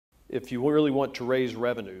if you really want to raise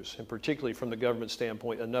revenues, and particularly from the government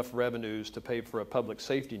standpoint, enough revenues to pay for a public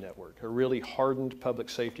safety network, a really hardened public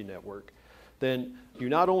safety network, then you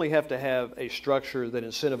not only have to have a structure that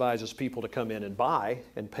incentivizes people to come in and buy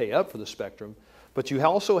and pay up for the spectrum, but you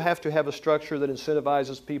also have to have a structure that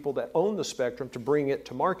incentivizes people that own the spectrum to bring it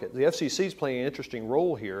to market. The FCC is playing an interesting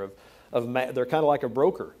role here they're kind of like a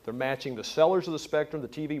broker. They're matching the sellers of the spectrum, the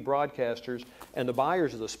TV broadcasters, and the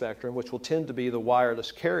buyers of the spectrum, which will tend to be the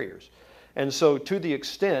wireless carriers. And so to the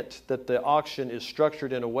extent that the auction is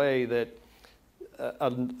structured in a way that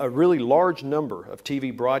a really large number of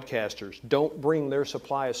TV broadcasters don't bring their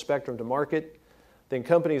supply of spectrum to market, then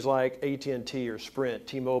companies like AT&T or Sprint,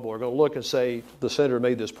 T-Mobile are going to look and say, the senator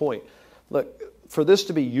made this point, look, for this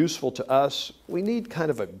to be useful to us, we need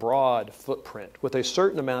kind of a broad footprint with a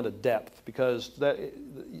certain amount of depth, because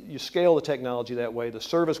you scale the technology that way. The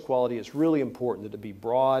service quality is really important that it be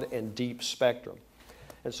broad and deep spectrum.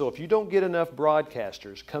 And so if you don't get enough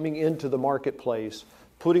broadcasters coming into the marketplace,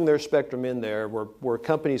 putting their spectrum in there where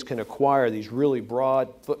companies can acquire these really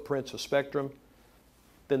broad footprints of spectrum,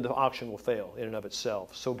 then the auction will fail in and of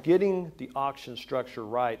itself. So getting the auction structure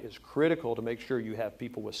right is critical to make sure you have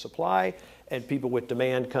people with supply and people with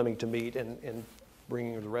demand coming to meet and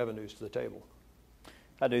bringing the revenues to the table.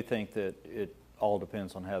 I do think that it all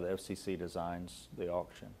depends on how the FCC designs the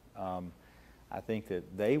auction. I think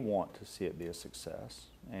that they want to see it be a success,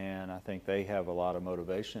 and I think they have a lot of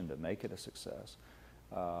motivation to make it a success.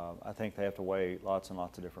 I think they have to weigh lots and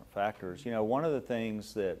lots of different factors. You know, one of the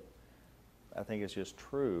things that I think is just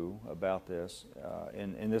true about this,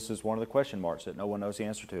 and this is one of the question marks that no one knows the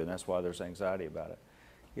answer to, and that's why there's anxiety about it,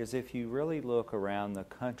 is if you really look around the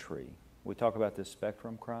country, we talk about this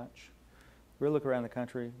spectrum crunch, really look around the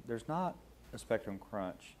country, there's not a spectrum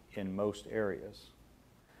crunch in most areas.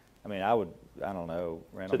 I mean, I don't know,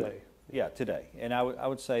 Randall. Today. Yeah, today. And I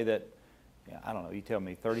would say that, yeah, I don't know, you tell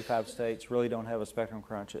me 35 states really don't have a spectrum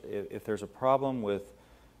crunch. If there's a problem with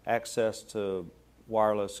access to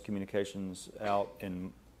wireless communications out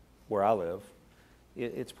in where I live,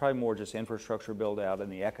 it's probably more just infrastructure build out and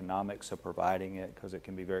the economics of providing it, because it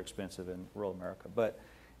can be very expensive in rural America.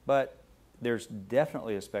 But there's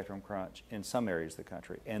definitely a spectrum crunch in some areas of the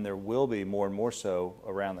country, and there will be more and more so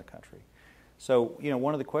around the country. So, you know,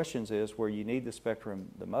 one of the questions is where you need the spectrum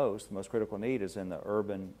the most critical need is in the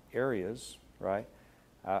urban areas, right?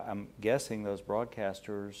 I'm guessing those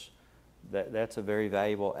broadcasters, that's a very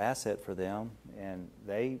valuable asset for them, and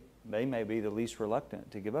they may be the least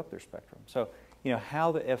reluctant to give up their spectrum. So, you know,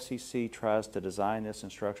 how the FCC tries to design this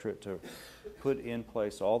and structure it to put in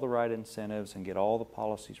place all the right incentives and get all the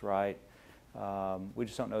policies right, we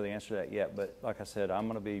just don't know the answer to that yet. But like I said, I'm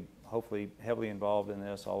going to be hopefully heavily involved in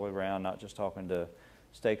this all the way around, not just talking to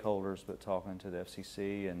stakeholders, but talking to the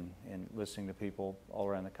FCC and listening to people all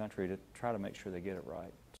around the country to try to make sure they get it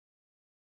right.